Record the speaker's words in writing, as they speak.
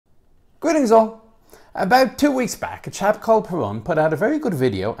Greetings all! About 2 weeks back, a chap called Perun put out a very good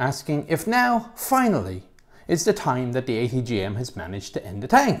video asking if now, finally, is the time that the ATGM has managed to end the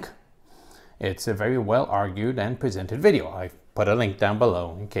tank. It's a very well argued and presented video. I've put a link down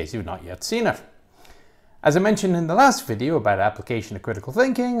below in case you've not yet seen it. As I mentioned in the last video about application of critical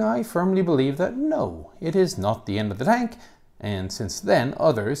thinking, I firmly believe that no, it is not the end of the tank. And since then,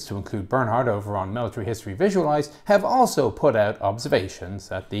 others, to include Bernhard over on Military History Visualized, have also put out observations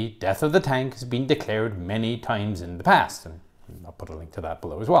that the death of the tank has been declared many times in the past, and I'll put a link to that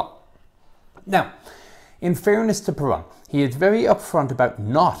below as well. Now, in fairness to Perun, he is very upfront about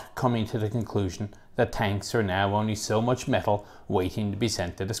not coming to the conclusion that tanks are now only so much metal waiting to be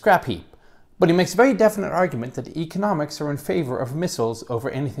sent to the scrap heap. But he makes a very definite argument that the economics are in favour of missiles over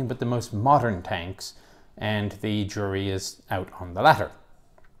anything but the most modern tanks, and the jury is out on the latter.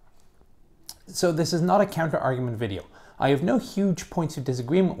 So this is not a counter-argument video. I have no huge points of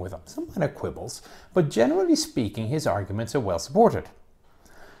disagreement with him, some minor quibbles, but generally speaking his arguments are well supported.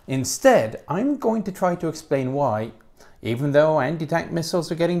 Instead, I'm going to try to explain why, even though anti-tank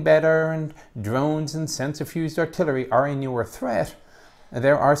missiles are getting better and drones and sensor-fuzed artillery are a newer threat,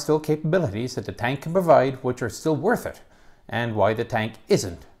 there are still capabilities that the tank can provide which are still worth it, and why the tank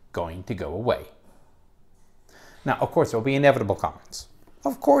isn't going to go away. Now, of course, there will be inevitable comments.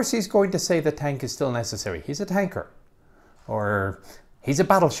 Of course he's going to say the tank is still necessary. He's a tanker. Or he's a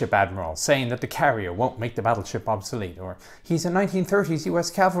battleship admiral saying that the carrier won't make the battleship obsolete. Or he's a 1930s US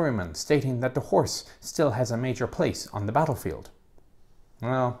cavalryman stating that the horse still has a major place on the battlefield.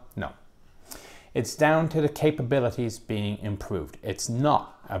 Well, no. It's down to the capabilities being improved. It's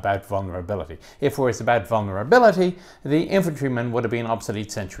not about vulnerability. If it was about vulnerability, the infantrymen would have been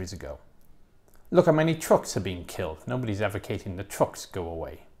obsolete centuries ago. Look how many trucks have been killed. Nobody's advocating the trucks go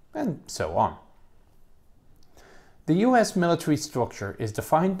away, and so on. The US military structure is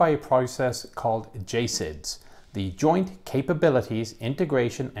defined by a process called JCIDS, the Joint Capabilities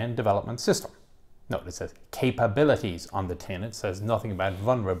Integration and Development System. Note it says capabilities on the tin, it says nothing about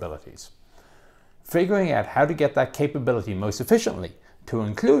vulnerabilities. Figuring out how to get that capability most efficiently to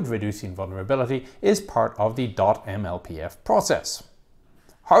include reducing vulnerability is part of the .MLPF process.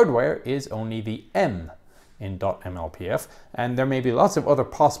 Hardware is only the M in .MLPF, and there may be lots of other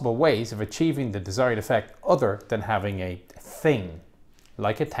possible ways of achieving the desired effect other than having a thing,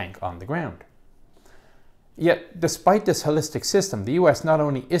 like a tank on the ground. Yet, despite this holistic system, the US not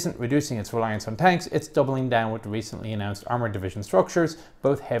only isn't reducing its reliance on tanks, it's doubling down with the recently announced armoured division structures,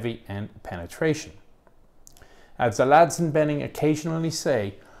 both heavy and penetration. As the lads in Benning occasionally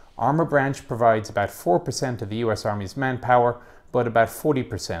say, Armour Branch provides about 4% of the US Army's manpower, but about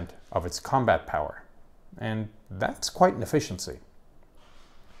 40% of its combat power. And that's quite an efficiency.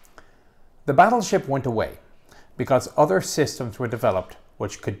 The battleship went away because other systems were developed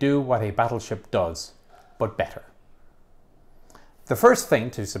which could do what a battleship does, but better. The first thing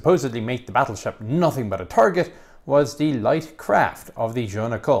to supposedly make the battleship nothing but a target was the light craft of the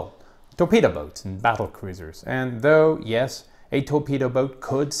Jeune École, torpedo boats and battle cruisers. And though, yes, a torpedo boat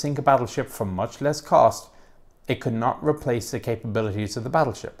could sink a battleship for much less cost, it could not replace the capabilities of the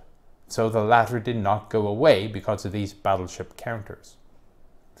battleship, so the latter did not go away because of these battleship counters.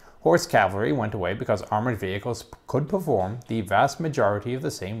 Horse cavalry went away because armoured vehicles could perform the vast majority of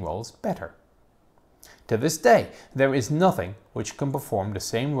the same roles better. To this day, there is nothing which can perform the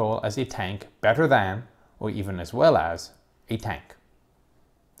same role as a tank better than, or even as well as, a tank.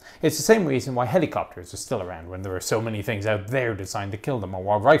 It's the same reason why helicopters are still around when there are so many things out there designed to kill them, or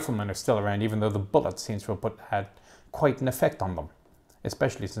why riflemen are still around even though the bullet seems to have had quite an effect on them,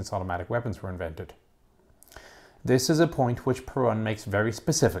 especially since automatic weapons were invented. This is a point which Perun makes very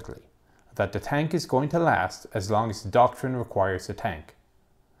specifically, that the tank is going to last as long as the doctrine requires a tank.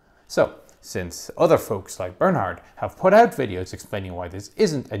 So, since other folks like Bernhard have put out videos explaining why this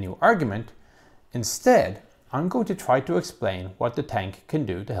isn't a new argument, instead I'm going to try to explain what the tank can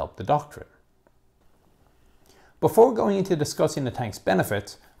do to help the doctrine. Before going into discussing the tank's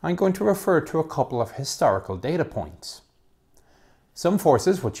benefits, I'm going to refer to a couple of historical data points. Some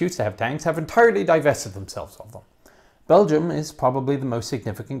forces which used to have tanks have entirely divested themselves of them. Belgium is probably the most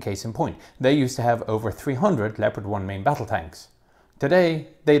significant case in point. They used to have over 300 Leopard 1 main battle tanks. Today,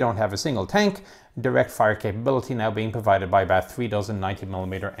 they don't have a single tank, direct fire capability now being provided by about 3 dozen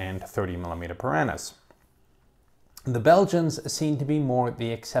 90mm and 30mm Piranhas. The Belgians seem to be more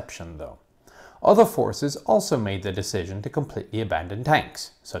the exception though. Other forces also made the decision to completely abandon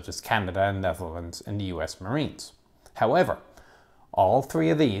tanks, such as Canada, Netherlands and the US Marines. However, all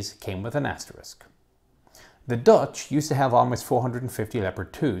three of these came with an asterisk. The Dutch used to have almost 450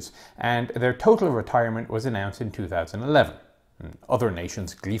 Leopard 2s, and their total retirement was announced in 2011. and other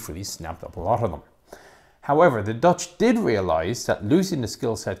nations gleefully snapped up a lot of them. However, the Dutch did realise that losing the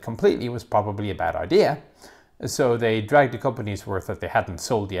skill set completely was probably a bad idea, so they dragged a company's worth that they hadn't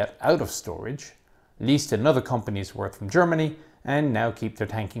sold yet out of storage, leased another company's worth from Germany, and now keep their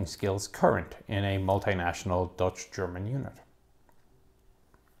tanking skills current in a multinational Dutch-German unit.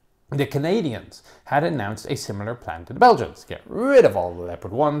 The Canadians had announced a similar plan to the Belgians, get rid of all the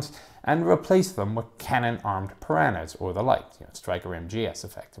Leopard 1s and replace them with cannon-armed Piranhas or the like, Striker MGS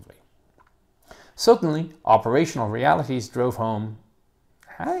effectively. Suddenly, operational realities drove home,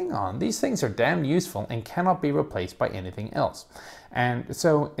 hang on, these things are damn useful and cannot be replaced by anything else. And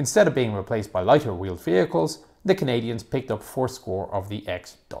so, instead of being replaced by lighter wheeled vehicles, the Canadians picked up 4 of the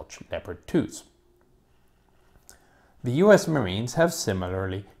ex-Dutch Leopard 2s. The US Marines have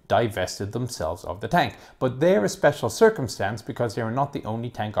similarly divested themselves of the tank, but they're a special circumstance because they are not the only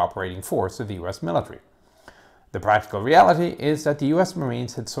tank operating force of the US military. The practical reality is that the US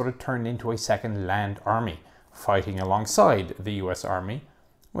Marines had sort of turned into a second land army, fighting alongside the US Army,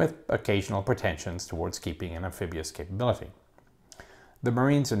 with occasional pretensions towards keeping an amphibious capability. The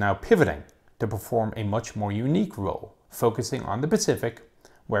Marines are now pivoting to perform a much more unique role, focusing on the Pacific,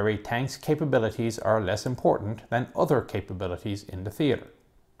 where a tank's capabilities are less important than other capabilities in the theater.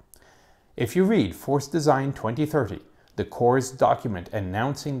 If you read Force Design 2030, the Corps' document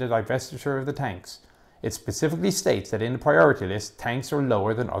announcing the divestiture of the tanks, it specifically states that in the priority list, tanks are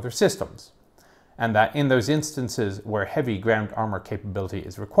lower than other systems, and that in those instances where heavy ground armor capability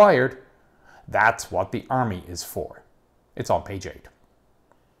is required, that's what the Army is for. It's on page 8.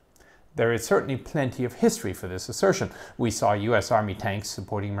 There is certainly plenty of history for this assertion. We saw US Army tanks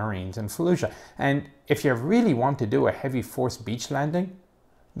supporting Marines in Fallujah, and if you really want to do a heavy force beach landing,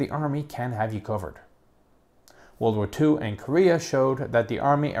 the Army can have you covered. World War II and Korea showed that the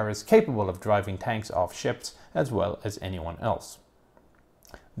Army are as capable of driving tanks off ships as well as anyone else.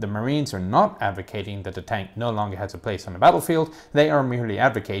 The Marines are not advocating that the tank no longer has a place on the battlefield, they are merely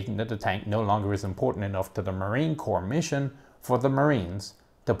advocating that the tank no longer is important enough to the Marine Corps mission for the Marines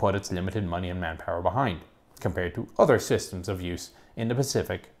to put its limited money and manpower behind, compared to other systems of use in the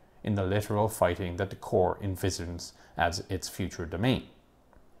Pacific in the literal fighting that the Corps envisions as its future domain.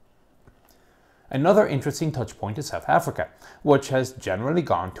 Another interesting touchpoint is South Africa, which has generally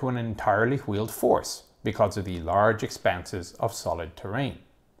gone to an entirely wheeled force because of the large expanses of solid terrain.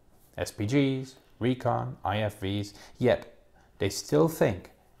 SPGs, recon, IFVs, yet they still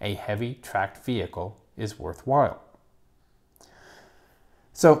think a heavy tracked vehicle is worthwhile.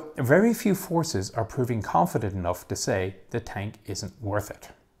 So very few forces are proving confident enough to say the tank isn't worth it.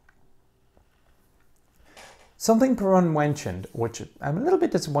 Something Perun mentioned, which I'm a little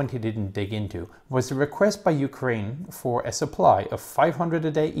bit disappointed he didn't dig into, was the request by Ukraine for a supply of 500 a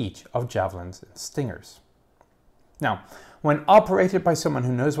day each of Javelins and Stingers. Now, when operated by someone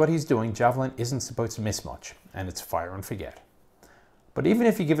who knows what he's doing, Javelin isn't supposed to miss much, and it's fire and forget. But even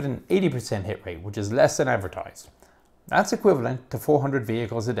if you give it an 80% hit rate, which is less than advertised, that's equivalent to 400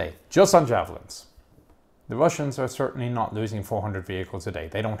 vehicles a day, just on Javelins. The Russians are certainly not losing 400 vehicles a day,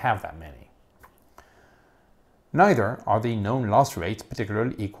 they don't have that many. Neither are the known loss rates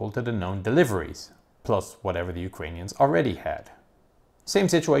particularly equal to the known deliveries, plus whatever the Ukrainians already had. Same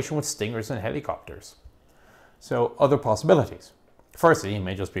situation with Stingers and helicopters. So other possibilities. Firstly, he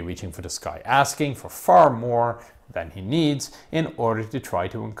may just be reaching for the sky, asking for far more than he needs in order to try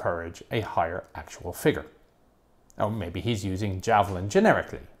to encourage a higher actual figure. Or maybe he's using Javelin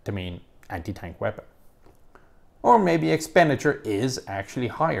generically to mean anti-tank weapon. Or maybe expenditure is actually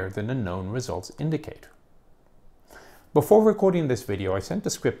higher than the known results indicate. Before recording this video, I sent the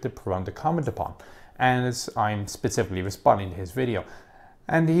script to Perun to comment upon, as I'm specifically responding to his video,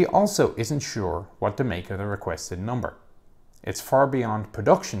 and he also isn't sure what to make of the requested number. It's far beyond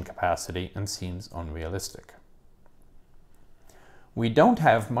production capacity and seems unrealistic. We don't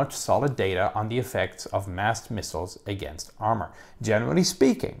have much solid data on the effects of massed missiles against armor. Generally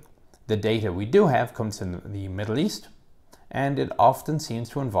speaking, the data we do have comes in the Middle East, and it often seems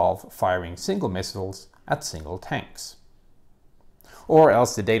to involve firing single missiles at single tanks. Or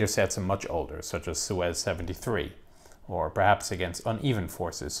else the data sets are much older, such as Suez 73, or perhaps against uneven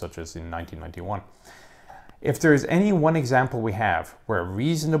forces, such as in 1991. If there is any one example we have where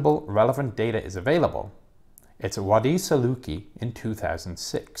reasonable, relevant data is available, it's Wadi Saluki in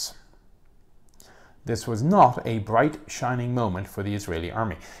 2006. This was not a bright, shining moment for the Israeli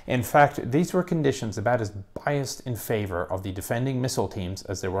army. In fact, these were conditions about as biased in favor of the defending missile teams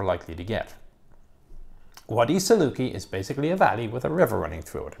as they were likely to get. Wadi Saluki is basically a valley with a river running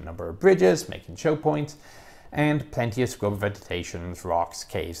through it, a number of bridges making choke points, and plenty of scrub vegetations, rocks,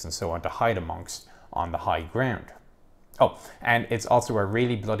 caves, and so on to hide amongst on the high ground. Oh, and it's also a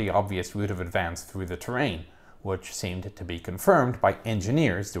really bloody obvious route of advance through the terrain, which seemed to be confirmed by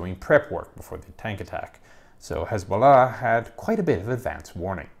engineers doing prep work before the tank attack. So Hezbollah had quite a bit of advance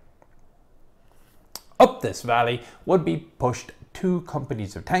warning. Up this valley would be pushed 2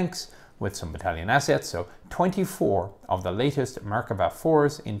 companies of tanks with some battalion assets, so 24 of the latest Merkava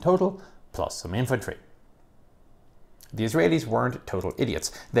 4s in total, plus some infantry. The Israelis weren't total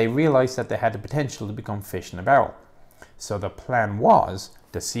idiots. They realized that they had the potential to become fish in a barrel. So the plan was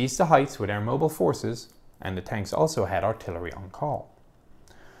to seize the heights with air mobile forces, and the tanks also had artillery on call.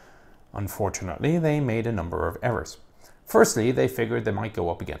 Unfortunately, they made a number of errors. Firstly, they figured they might go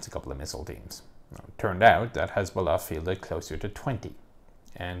up against a couple of missile teams. It turned out that Hezbollah fielded closer to 20,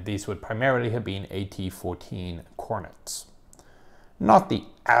 and these would primarily have been AT-14 Cornets. Not the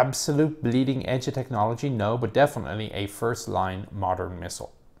absolute bleeding edge of technology, no, but definitely a first-line modern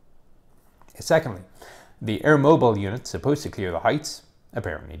missile. Secondly, the air mobile unit supposed to clear the heights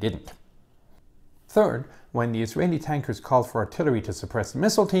apparently didn't. Third, when the Israeli tankers called for artillery to suppress the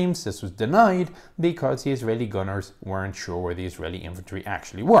missile teams, this was denied because the Israeli gunners weren't sure where the Israeli infantry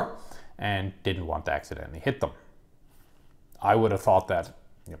actually were and didn't want to accidentally hit them. I would have thought that,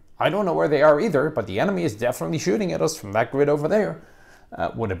 I don't know where they are either, but the enemy is definitely shooting at us from that grid over there,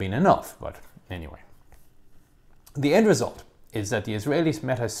 would have been enough, but anyway. The end result is that the Israelis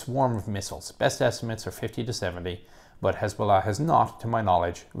met a swarm of missiles. Best estimates are 50 to 70, but Hezbollah has not, to my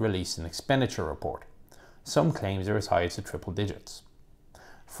knowledge, released an expenditure report. Some claims are as high as the triple digits.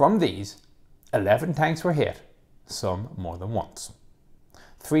 From these, 11 tanks were hit, some more than once.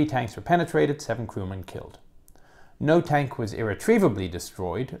 3 tanks were penetrated, 7 crewmen killed. No tank was irretrievably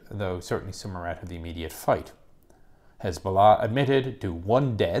destroyed, though certainly some are out of the immediate fight. Hezbollah admitted to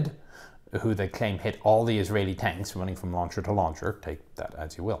 1 dead, who they claim hit all the Israeli tanks running from launcher to launcher. Take that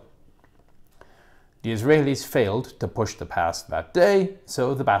as you will. The Israelis failed to push the pass that day,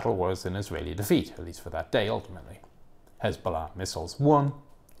 so the battle was an Israeli defeat, at least for that day ultimately. Hezbollah missiles 1,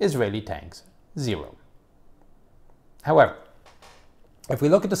 Israeli tanks 0. However, if we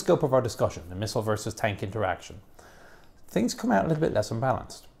look at the scope of our discussion, the missile versus tank interaction, things come out a little bit less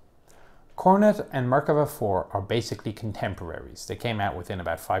unbalanced. Kornet and Merkava 4 are basically contemporaries. They came out within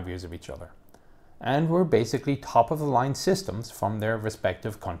about 5 years of each other, and were basically top-of-the-line systems from their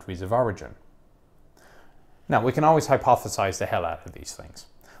respective countries of origin. Now, we can always hypothesize the hell out of these things.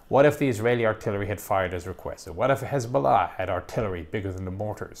 What if the Israeli artillery had fired as requested? What if Hezbollah had artillery bigger than the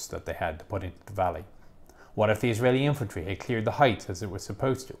mortars that they had to put into the valley? What if the Israeli infantry had cleared the heights as it was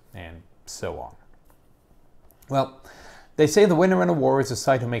supposed to? And so on. Well, they say the winner in a war is a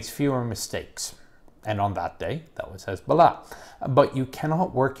side who makes fewer mistakes. And on that day, that was Hezbollah. But you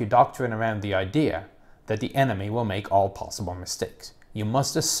cannot work your doctrine around the idea that the enemy will make all possible mistakes. You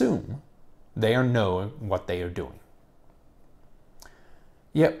must assume they know what they are doing.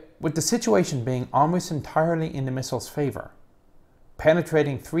 Yet, with the situation being almost entirely in the missile's favor,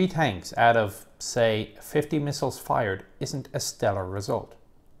 penetrating 3 tanks out of, say, 50 missiles fired isn't a stellar result.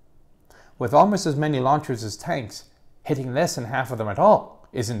 With almost as many launchers as tanks, hitting less than half of them at all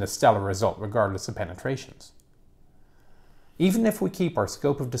isn't a stellar result regardless of penetrations. Even if we keep our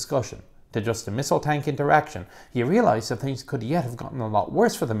scope of discussion to just the missile-tank interaction, you realize that things could yet have gotten a lot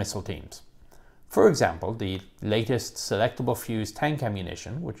worse for the missile teams. For example, the latest selectable fused tank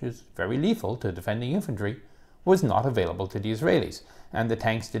ammunition, which is very lethal to defending infantry, was not available to the Israelis, and the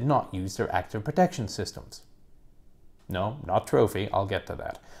tanks did not use their active protection systems. No, not trophy, I'll get to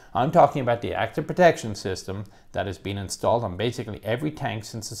that. I'm talking about the active protection system that has been installed on basically every tank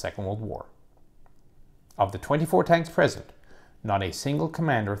since the Second World War. Of the 24 tanks present, not a single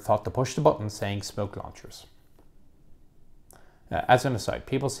commander thought to push the button saying smoke launchers. As an aside,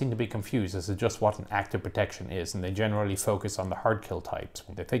 people seem to be confused as to just what an active protection is, and they generally focus on the hard kill types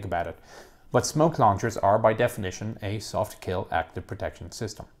when they think about it. But smoke launchers are by definition a soft kill active protection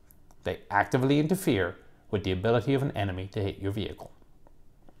system. They actively interfere with the ability of an enemy to hit your vehicle.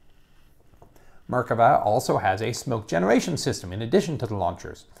 Merkava also has a smoke generation system in addition to the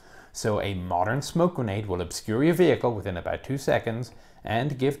launchers. So a modern smoke grenade will obscure your vehicle within about 2 seconds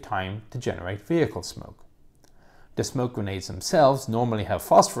and give time to generate vehicle smoke. The smoke grenades themselves normally have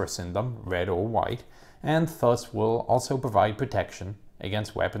phosphorus in them, red or white, and thus will also provide protection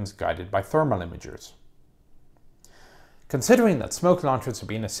against weapons guided by thermal imagers. Considering that smoke launchers have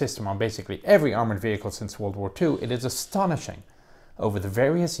been a system on basically every armoured vehicle since World War II, it is astonishing, over the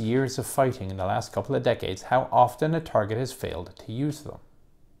various years of fighting in the last couple of decades, how often a target has failed to use them.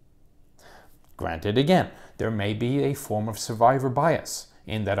 Granted, again, there may be a form of survivor bias.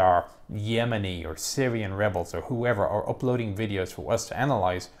 in that our Yemeni or Syrian rebels or whoever are uploading videos for us to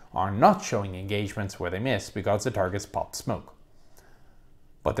analyze are not showing engagements where they miss because the targets popped smoke.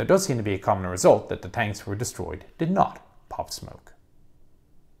 But there does seem to be a common result that the tanks were destroyed did not pop smoke.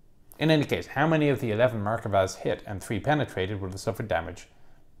 In any case, how many of the 11 Merkavas hit and 3 penetrated would have suffered damage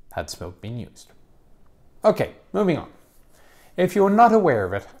had smoke been used? Okay, moving on. If you're not aware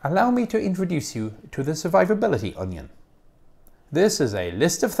of it, allow me to introduce you to the survivability onion. This is a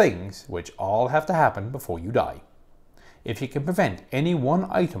list of things which all have to happen before you die. If you can prevent any one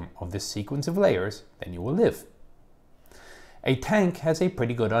item of this sequence of layers, then you will live. A tank has a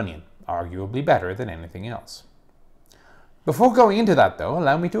pretty good onion, arguably better than anything else. Before going into that though,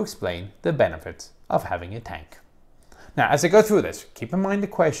 allow me to explain the benefits of having a tank. Now, as I go through this, keep in mind the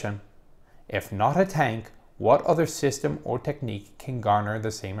question, if not a tank, what other system or technique can garner the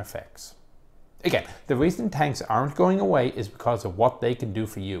same effects? Again, the reason tanks aren't going away is because of what they can do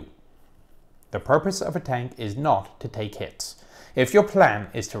for you. The purpose of a tank is not to take hits. If your plan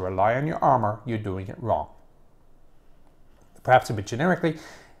is to rely on your armor, you're doing it wrong. Perhaps a bit generically,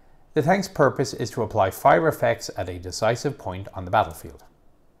 the tank's purpose is to apply fire effects at a decisive point on the battlefield.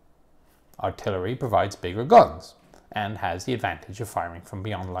 Artillery provides bigger guns and has the advantage of firing from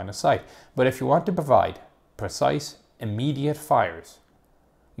beyond line of sight. But if you want to provide precise, immediate fires,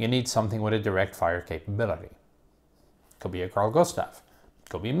 you need something with a direct fire capability. Could be a Carl Gustav,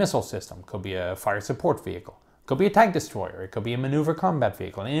 could be a missile system, could be a fire support vehicle, could be a tank destroyer, it could be a maneuver combat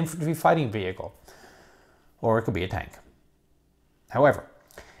vehicle, an infantry fighting vehicle, or it could be a tank. However,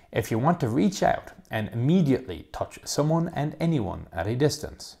 if you want to reach out and immediately touch someone and anyone at a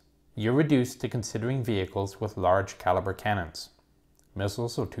distance, you're reduced to considering vehicles with large caliber cannons.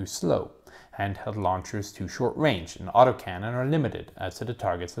 Missiles are too slow, handheld launchers too short range, and autocannon are limited as to the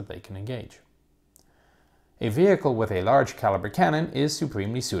targets that they can engage. A vehicle with a large caliber cannon is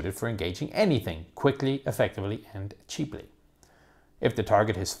supremely suited for engaging anything quickly, effectively, and cheaply. If the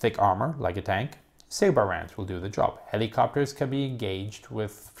target has thick armor, like a tank, saber rounds will do the job. Helicopters can be engaged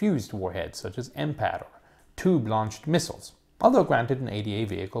with fused warheads such as MPAD or tube-launched missiles, although granted an ADA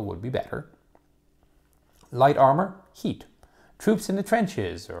vehicle would be better. Light armor, heat. Troops in the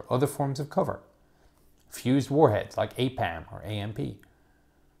trenches or other forms of cover. Fused warheads like APAM or AMP.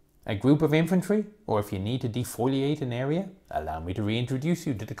 A group of infantry, or if you need to defoliate an area, allow me to reintroduce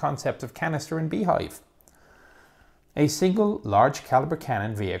you to the concept of canister and beehive. A single large caliber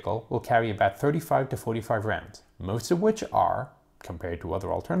cannon vehicle will carry about 35 to 45 rounds, most of which are, compared to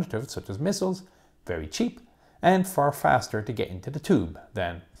other alternatives such as missiles, very cheap and far faster to get into the tube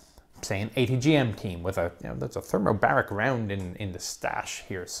than, say, an ATGM team with that's a thermobaric round in the stash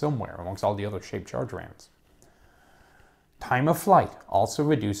here somewhere amongst all the other shaped charge rounds. Time of flight also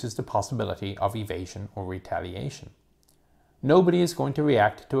reduces the possibility of evasion or retaliation. Nobody is going to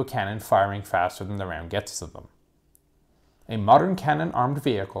react to a cannon firing faster than the round gets to them. A modern cannon-armed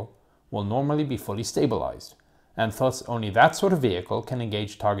vehicle will normally be fully stabilized, and thus only that sort of vehicle can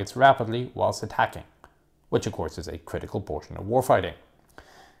engage targets rapidly whilst attacking, which of course is a critical portion of warfighting.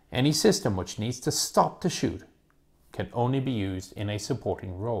 Any system which needs to stop to shoot can only be used in a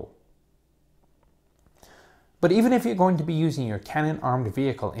supporting role. But even if you're going to be using your cannon-armed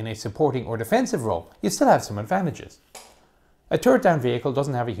vehicle in a supporting or defensive role, you still have some advantages. A turret-down vehicle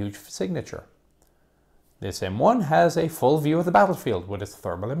doesn't have a huge signature. This M1 has a full view of the battlefield with its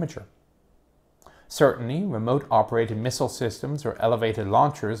thermal imager. Certainly, remote-operated missile systems or elevated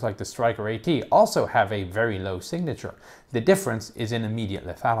launchers like the Striker AT also have a very low signature. The difference is in immediate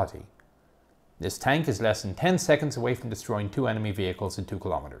lethality. This tank is less than 10 seconds away from destroying 2 enemy vehicles in 2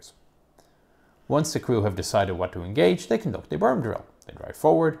 kilometers. Once the crew have decided what to engage, they conduct a berm drill. They drive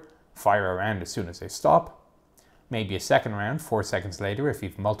forward, fire a round as soon as they stop, maybe a second round 4 seconds later if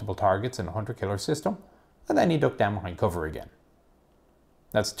you've multiple targets in a hunter-killer system, and then you duck down behind cover again.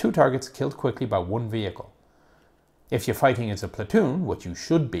 That's 2 targets killed quickly by 1 vehicle. If you're fighting as a platoon, what you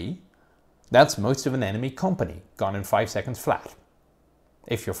should be, that's most of an enemy company gone in 5 seconds flat,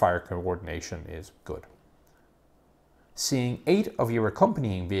 if your fire coordination is good. Seeing 8 of your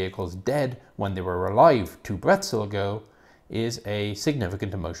accompanying vehicles dead when they were alive 2 breaths ago is a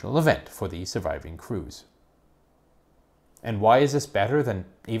significant emotional event for the surviving crews. And why is this better than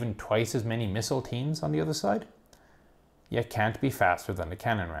even twice as many missile teams on the other side? You can't be faster than a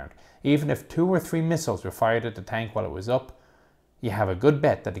cannon round. Even if 2 or 3 missiles were fired at the tank while it was up, you have a good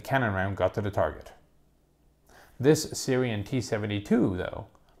bet that the cannon round got to the target. This Syrian T-72, though,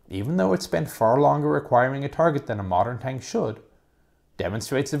 even though it spent far longer acquiring a target than a modern tank should,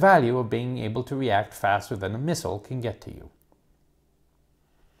 demonstrates the value of being able to react faster than a missile can get to you.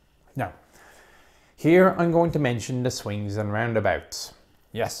 Now, here I'm going to mention the swings and roundabouts.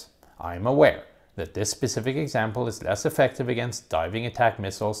 Yes, I'm aware that this specific example is less effective against diving attack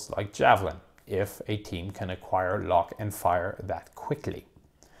missiles like Javelin, if a team can acquire, lock and fire that quickly.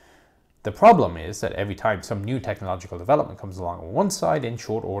 The problem is that every time some new technological development comes along on one side, in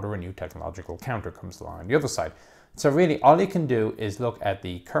short order a new technological counter comes along on the other side. So really all you can do is look at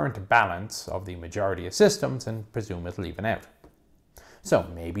the current balance of the majority of systems and presume it'll even out. So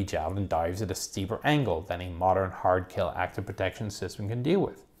maybe Javelin dives at a steeper angle than a modern hard kill active protection system can deal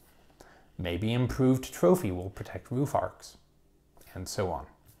with. Maybe improved trophy will protect roof arcs, and so on.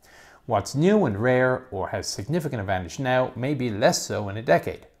 What's new and rare or has significant advantage now may be less so in a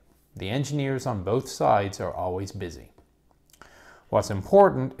decade. The engineers on both sides are always busy. What's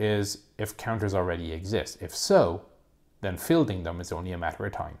important is if counters already exist. If so, then fielding them is only a matter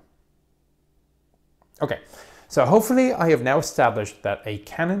of time. Okay, so hopefully I have now established that a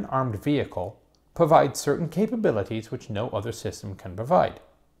cannon-armed vehicle provides certain capabilities which no other system can provide.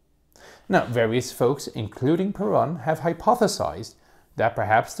 Now, various folks, including Perun, have hypothesized that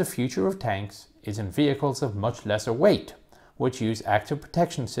perhaps the future of tanks is in vehicles of much lesser weight, which use active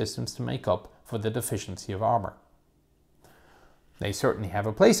protection systems to make up for the deficiency of armor. They certainly have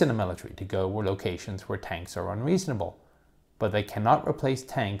a place in the military to go where locations where tanks are unreasonable, but they cannot replace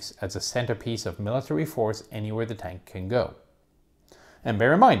tanks as a centerpiece of military force anywhere the tank can go. And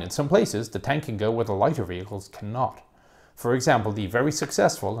bear in mind, in some places, the tank can go where the lighter vehicles cannot. For example, the very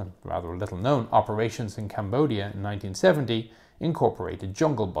successful and rather little known operations in Cambodia in 1970 incorporated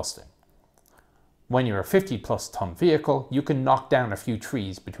jungle busting. When you're a 50+ ton vehicle, you can knock down a few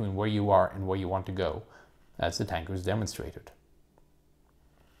trees between where you are and where you want to go, as the tankers demonstrated.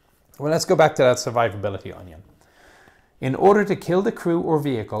 Well, let's go back to that survivability onion. In order to kill the crew or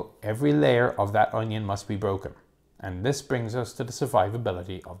vehicle, every layer of that onion must be broken. And this brings us to the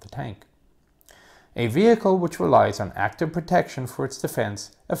survivability of the tank. A vehicle which relies on active protection for its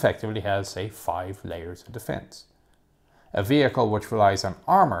defense effectively has, say, 5 layers of defense. A vehicle which relies on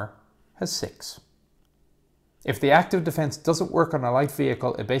armor has 6. If the active defense doesn't work on a light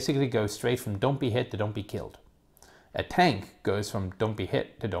vehicle, it basically goes straight from don't be hit to don't be killed. A tank goes from don't be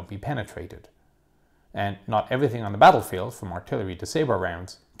hit to don't be penetrated. And not everything on the battlefield, from artillery to saber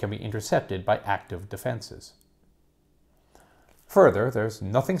rounds, can be intercepted by active defenses. Further, there's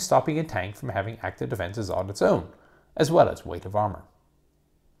nothing stopping a tank from having active defenses on its own, as well as weight of armor.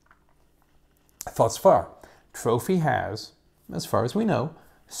 Thus far, Trophy has, as far as we know,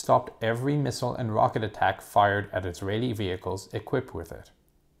 stopped every missile and rocket attack fired at Israeli vehicles equipped with it.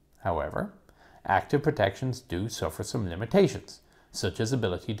 However, active protections do suffer some limitations, such as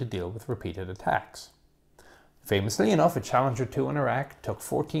ability to deal with repeated attacks. Famously enough, a Challenger 2 in Iraq took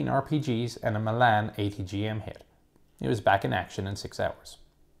 14 RPGs and a Milan ATGM hit. It was back in action in 6 hours.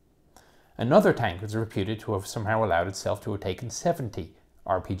 Another tank was reputed to have somehow allowed itself to have taken 70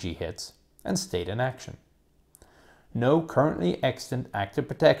 RPG hits and stayed in action. No currently extant active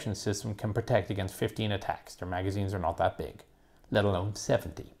protection system can protect against 15 attacks. Their magazines are not that big, let alone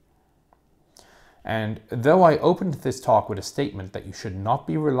 70. And though I opened this talk with a statement that you should not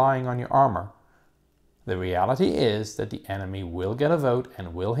be relying on your armor, the reality is that the enemy will get a vote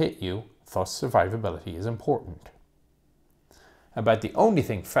and will hit you, thus survivability is important. About the only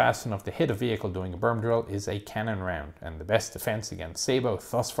thing fast enough to hit a vehicle doing a berm drill is a cannon round, and the best defense against Sabo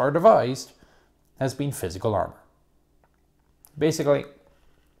thus far devised has been physical armor. Basically,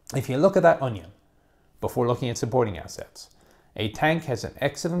 if you look at that onion before looking at supporting assets, a tank has an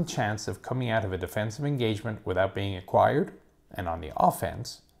excellent chance of coming out of a defensive engagement without being acquired, and on the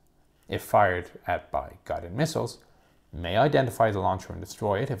offense, if fired at by guided missiles, may identify the launcher and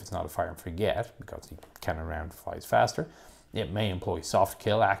destroy it if it's not a fire and forget, because the cannon round flies faster. It may employ soft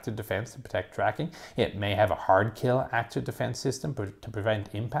kill active defense to protect tracking. It may have a hard kill active defense system to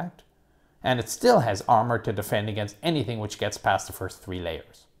prevent impact. And it still has armor to defend against anything which gets past the first 3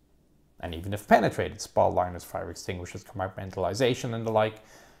 layers. And even if penetrated, spall liners, fire extinguishers, compartmentalization and the like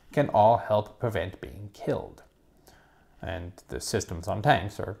can all help prevent being killed. And the systems on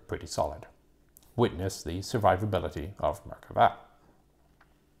tanks are pretty solid. Witness the survivability of Merkava.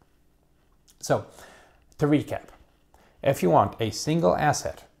 So, to recap, if you want a single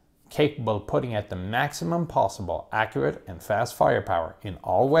asset capable of putting out the maximum possible accurate and fast firepower in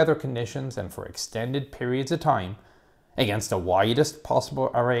all weather conditions and for extended periods of time against the widest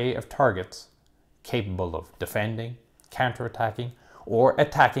possible array of targets, capable of defending, counterattacking, or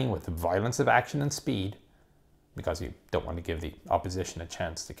attacking with violence of action and speed, because you don't want to give the opposition a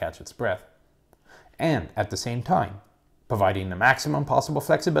chance to catch its breath, and at the same time providing the maximum possible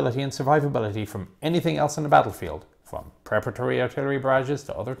flexibility and survivability from anything else on the battlefield, from preparatory artillery barrages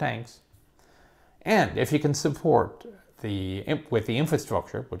to other tanks. And if you can support with the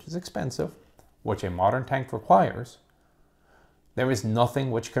infrastructure, which is expensive, which a modern tank requires, there is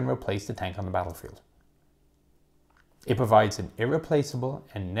nothing which can replace the tank on the battlefield. It provides an irreplaceable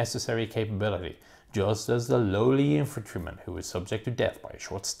and necessary capability, just as the lowly infantryman who is subject to death by a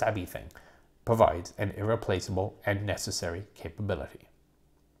short stabby thing provides an irreplaceable and necessary capability.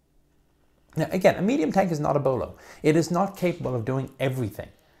 Now again, a medium tank is not a bolo. It is not capable of doing everything.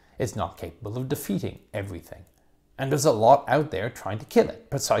 It's not capable of defeating everything. And there's a lot out there trying to kill it,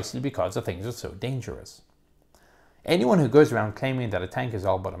 precisely because the things are so dangerous. Anyone who goes around claiming that a tank is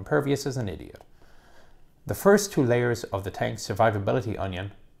all but impervious is an idiot. The first two layers of the tank's survivability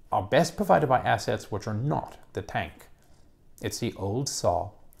onion are best provided by assets which are not the tank. It's the old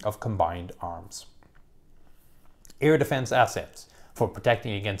saw of combined arms. Air defense assets for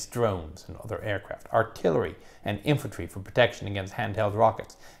protecting against drones and other aircraft, artillery and infantry for protection against handheld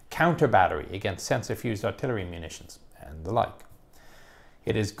rockets, counter battery against sensor-fuzed artillery munitions, and the like.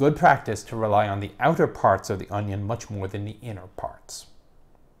 It is good practice to rely on the outer parts of the onion much more than the inner parts.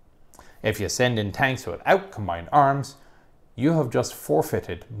 If you send in tanks without combined arms, you have just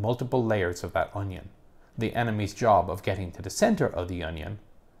forfeited multiple layers of that onion. The enemy's job of getting to the center of the onion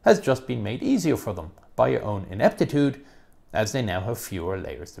has just been made easier for them by your own ineptitude, as they now have fewer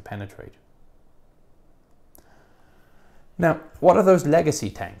layers to penetrate. Now, what are those legacy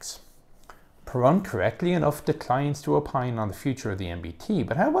tanks? Perun correctly enough declines to opine on the future of the MBT,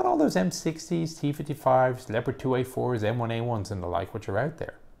 but how about all those M60s, T-55s, Leopard 2A4s, M1A1s and the like which are out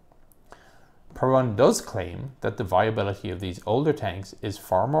there? Perun does claim that the viability of these older tanks is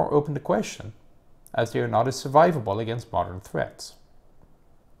far more open to question, as they are not as survivable against modern threats.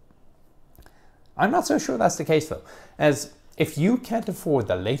 I'm not so sure that's the case though, as if you can't afford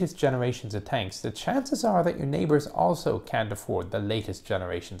the latest generations of tanks, the chances are that your neighbors also can't afford the latest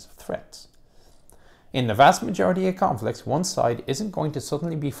generations of threats. In the vast majority of conflicts, one side isn't going to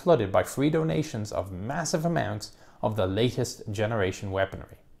suddenly be flooded by free donations of massive amounts of the latest generation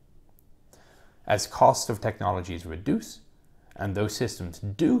weaponry. As costs of technologies reduce, and those systems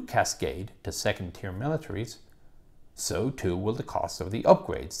do cascade to second-tier militaries, so too will the cost of the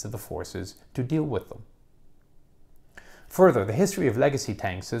upgrades to the forces to deal with them. Further, the history of legacy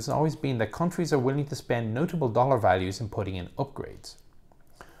tanks has always been that countries are willing to spend notable dollar values in putting in upgrades.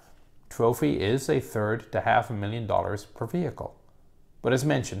 Trophy is $1/3 to $500,000 per vehicle, but as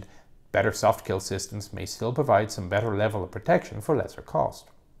mentioned, better soft kill systems may still provide some better level of protection for lesser cost.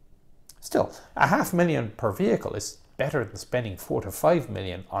 Still, $500,000 per vehicle is better than spending $4 to $5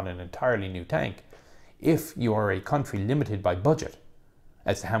 million on an entirely new tank if you are a country limited by budget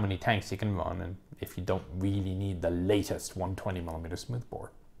as to how many tanks you can run and if you don't really need the latest 120mm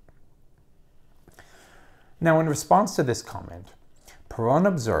smoothbore. Now, in response to this comment, Perun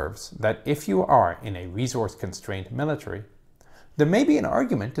observes that if you are in a resource-constrained military, there may be an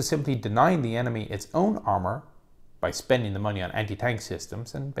argument to simply denying the enemy its own armor by spending the money on anti-tank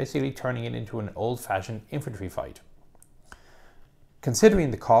systems and basically turning it into an old-fashioned infantry fight. Considering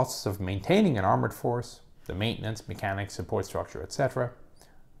the costs of maintaining an armored force, the maintenance, mechanics, support structure, etc.,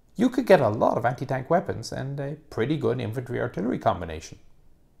 you could get a lot of anti-tank weapons and a pretty good infantry-artillery combination.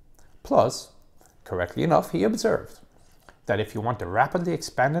 Plus, correctly enough, he observes that if you want to rapidly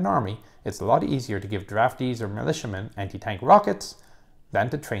expand an army, it's a lot easier to give draftees or militiamen anti-tank rockets than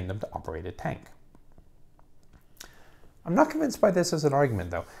to train them to operate a tank. I'm not convinced by this as an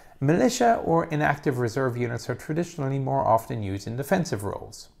argument though. Militia or inactive reserve units are traditionally more often used in defensive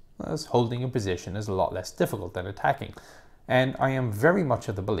roles, as holding a position is a lot less difficult than attacking, and I am very much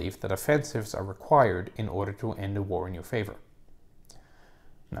of the belief that offensives are required in order to end a war in your favor.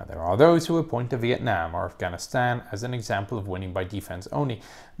 Now, there are those who would point to Vietnam or Afghanistan as an example of winning by defense only,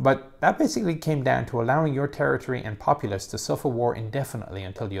 but that basically came down to allowing your territory and populace to suffer war indefinitely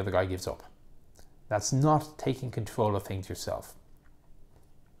until the other guy gives up. That's not taking control of things yourself.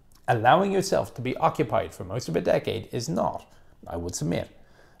 Allowing yourself to be occupied for most of a decade is not, I would submit,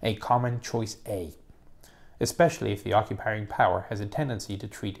 a common choice A, especially if the occupying power has a tendency to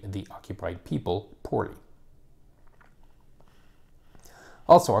treat the occupied people poorly.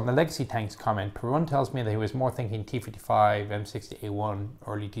 Also, on the legacy tanks comment, Perun tells me that he was more thinking T-55, M60A1,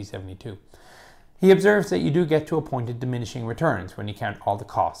 early T-72. He observes that you do get to a point of diminishing returns when you count all the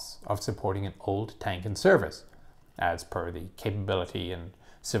costs of supporting an old tank in service, as per the capability and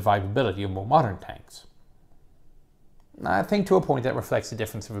survivability of more modern tanks. I think to a point that reflects a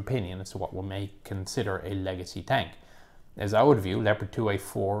difference of opinion as to what one may consider a legacy tank, as I would view Leopard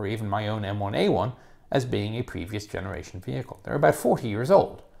 2A4 or even my own M1A1 as being a previous generation vehicle. They're about 40 years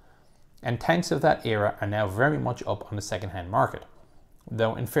old, and tanks of that era are now very much up on the second-hand market,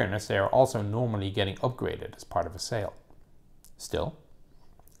 though in fairness they are also normally getting upgraded as part of a sale. Still,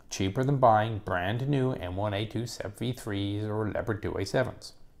 cheaper than buying brand new M1A2 7v3s or Leopard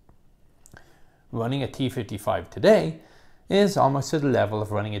 2A7s. Running a T-55 today is almost to the level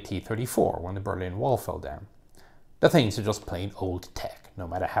of running a T-34 when the Berlin Wall fell down. The things are just plain old tech, no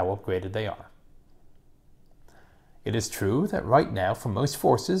matter how upgraded they are. It is true that right now for most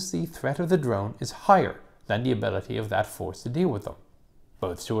forces the threat of the drone is higher than the ability of that force to deal with them.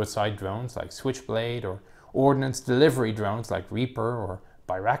 Both suicide drones like Switchblade or ordnance delivery drones like Reaper or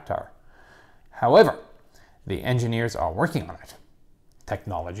Bayraktar. However, the engineers are working on it.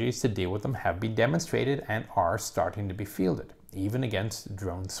 Technologies to deal with them have been demonstrated and are starting to be fielded, even against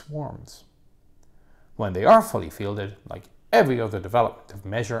drone swarms. When they are fully fielded, like every other development of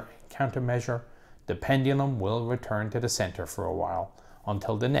measure and countermeasure, the pendulum will return to the center for a while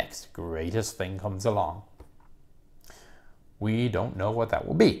until the next greatest thing comes along. We don't know what that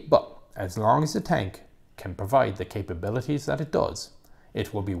will be, but as long as the tank can provide the capabilities that it does,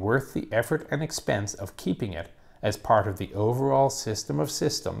 it will be worth the effort and expense of keeping it as part of the overall system of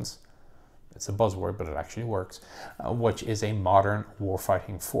systems, it's a buzzword but it actually works, which is a modern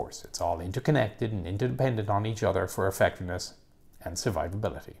warfighting force. It's all interconnected and interdependent on each other for effectiveness and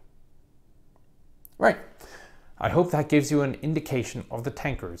survivability. Right, I hope that gives you an indication of the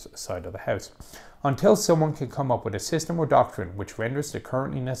tankers side of the house. Until someone can come up with a system or doctrine which renders the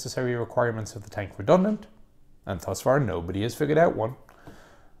currently necessary requirements of the tank redundant, and thus far nobody has figured out one,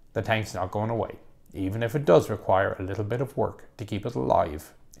 the tank's not going away, even if it does require a little bit of work to keep it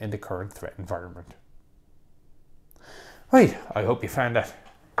alive in the current threat environment. Right, I hope you found that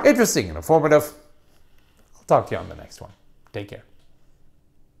interesting and informative. I'll talk to you on the next one. Take care.